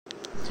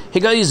Hey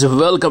guys,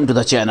 welcome to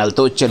the channel.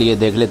 तो चलिए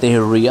देख लेते हैं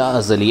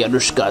रियाज, अली,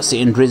 अनुष्का,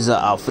 सेन, रिजा,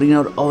 आफरीन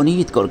और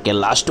अवनीत कौर के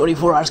लास्ट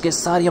 24 आवर्स के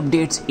सारी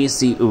अपडेट्स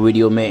इसी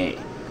वीडियो में।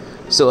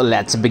 So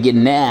let's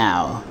begin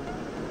now.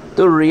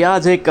 तो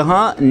रियाज है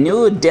कहाँ?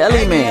 न्यू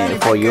दिल्ली में।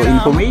 For your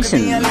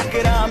information,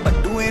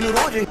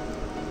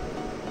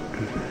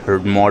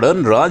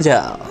 modern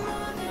Raja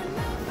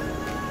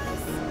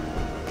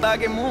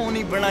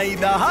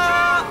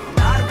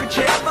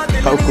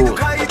How cool.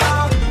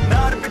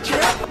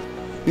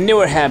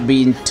 Never have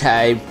been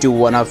type to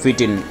wanna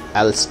fit in.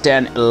 I'll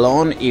stand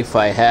alone if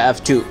I have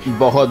to.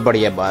 बहुत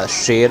बढ़िया बात।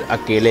 शेर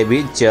अकेले भी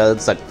चल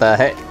सकता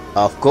है,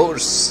 of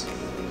course.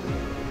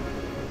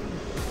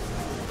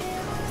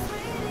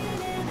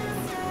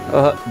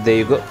 There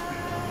you go.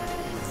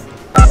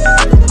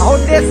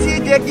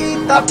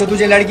 अब तो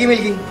तुझे लड़की मिल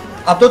गई,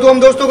 अब तो तू हम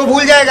दोस्तों को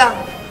भूल जाएगा।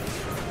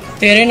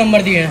 तेरे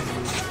नंबर दिए हैं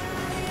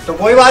तो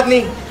कोई बात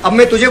नहीं, अब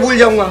मैं तुझे भूल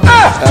जाऊंगा।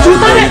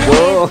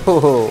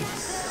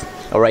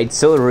 Alright,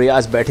 so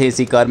रियाज बैठे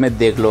इसी कार में,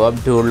 देख लो, अब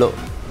ढूंढ लो।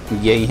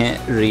 यही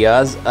हैं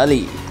रियाज,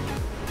 अली।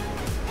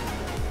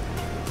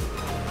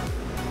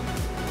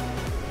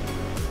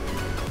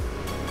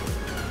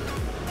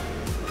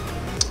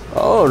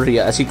 और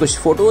रियाज की कुछ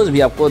फोटोज भी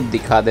आपको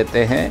दिखा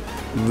देते हैं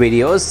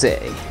वीडियोस से।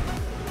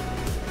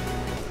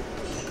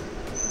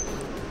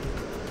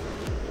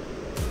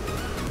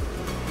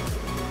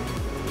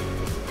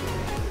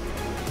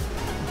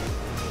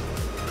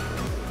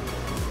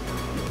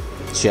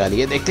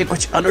 चलिए देखते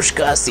कुछ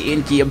अनुष्का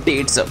सेन की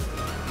अपडेट्स।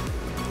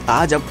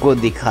 आज आपको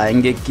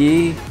दिखाएंगे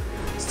कि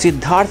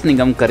सिद्धार्थ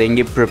निगम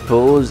करेंगे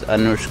प्रपोज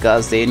अनुष्का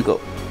सेन को।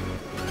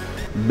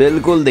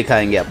 बिल्कुल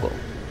दिखाएंगे आपको।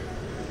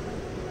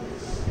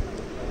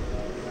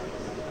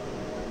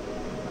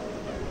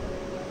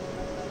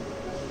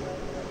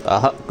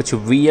 कुछ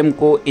वीएम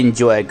को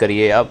एंजॉय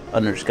करिए आप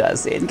अनुष्का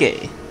सेन के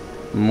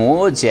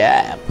मौज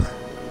app.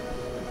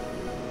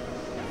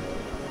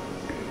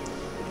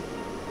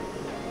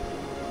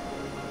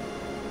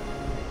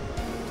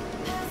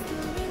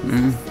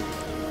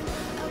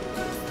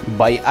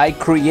 By I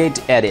create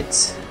edits.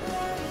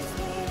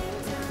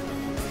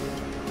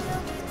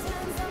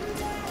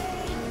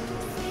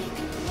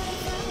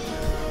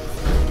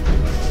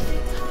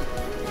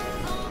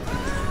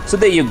 So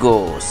there you go.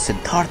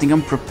 Siddharth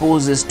Nigam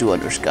proposes to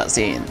Anushka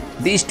Sen.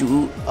 These two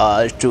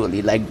are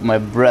truly like my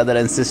brother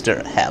and sister.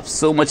 Have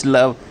so much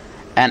love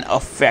and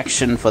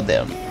affection for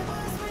them.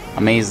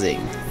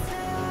 Amazing.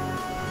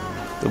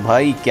 तो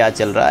भाई क्या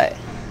चल रहा है?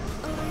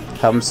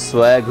 हम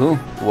swag हूँ,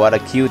 what a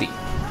cutie.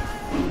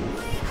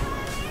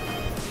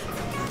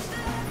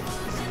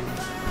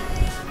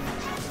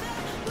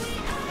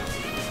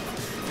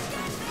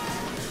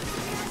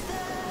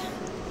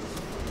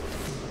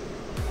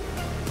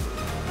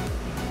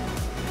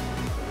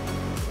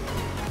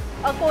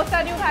 Costa,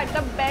 you had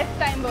the best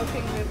time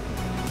working with.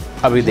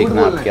 अभी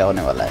देखना आप क्या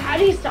होने वाला है। We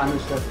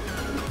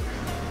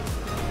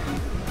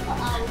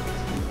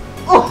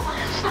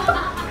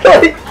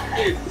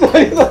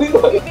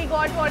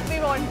got what we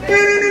wanted.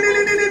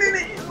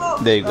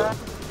 There you go.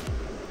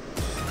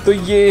 तो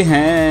ये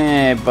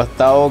हैं,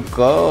 बताओ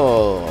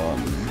कौन?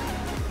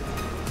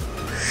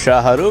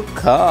 शाहरुख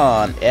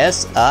खान,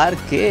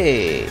 SRK।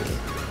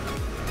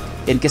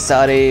 इनके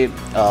सारे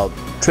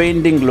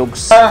ट्रेंडिंग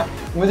लुक्स।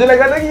 मुझे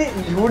लगा था कि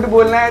झूठ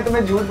बोलना है तो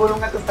मैं झूठ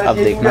बोलूंगा तो सच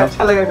ये मुझे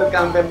अच्छा लगेगा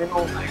काम करने में।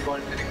 Oh my God,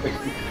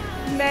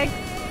 next.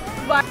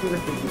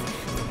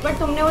 But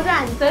तुमने मुझे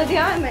आंसर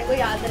दिया, मेरे को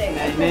याद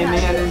रहेगा। नहीं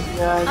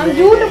हम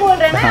झूठ बोल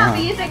रहे हैं ना,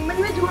 अभी ये सेगमेंट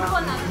में झूठ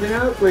बोलना है।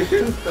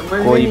 क्वेश्चन समझ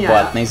नहीं कोई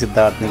बात नहीं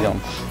सिद्धार्थ निगम।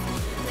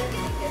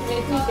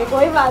 ठीक है,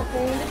 कोई बात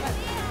नहीं।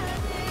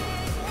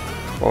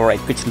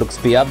 ऑलराइट, कुछ लुक्स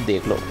भी आप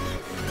देख लो।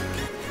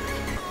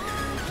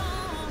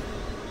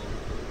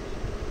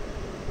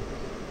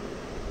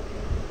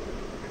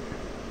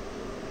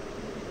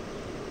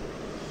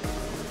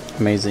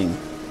 Amazing.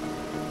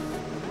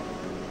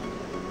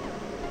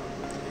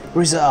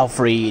 Riza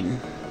Afreen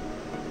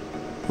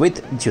with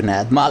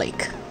Junaid Malik.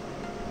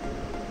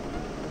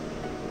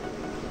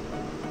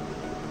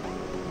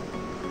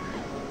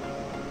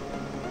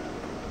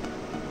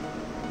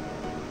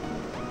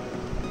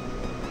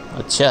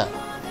 अच्छा,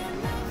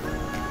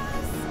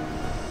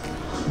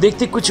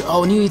 देखते कुछ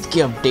अवनीत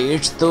के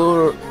अपडेट्स। तो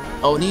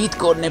अवनीत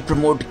कौर ने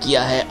प्रमोट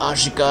किया है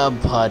आशिका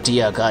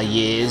भाटिया का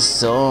ये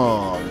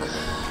सॉन्ग।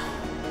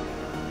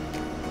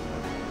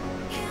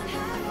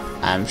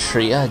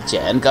 श्रेया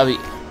जैन का भी।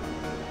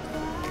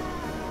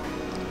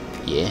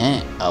 ये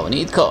हैं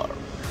अवनीत कौर।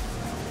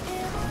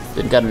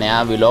 तो इनका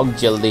नया व्लॉग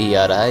जल्दी ही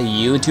आ रहा है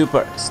YouTube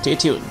पर। Stay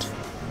tuned.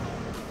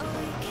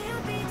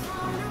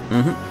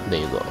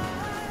 there you go.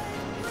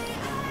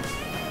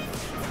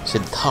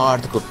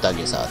 Siddharth Gupta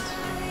के साथ।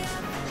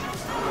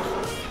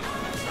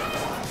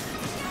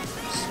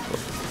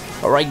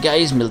 Alright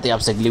guys, मिलते हैं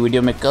आपसे अगली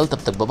वीडियो में कल। तब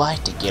तक bye bye,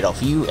 take care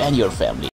of you and your family.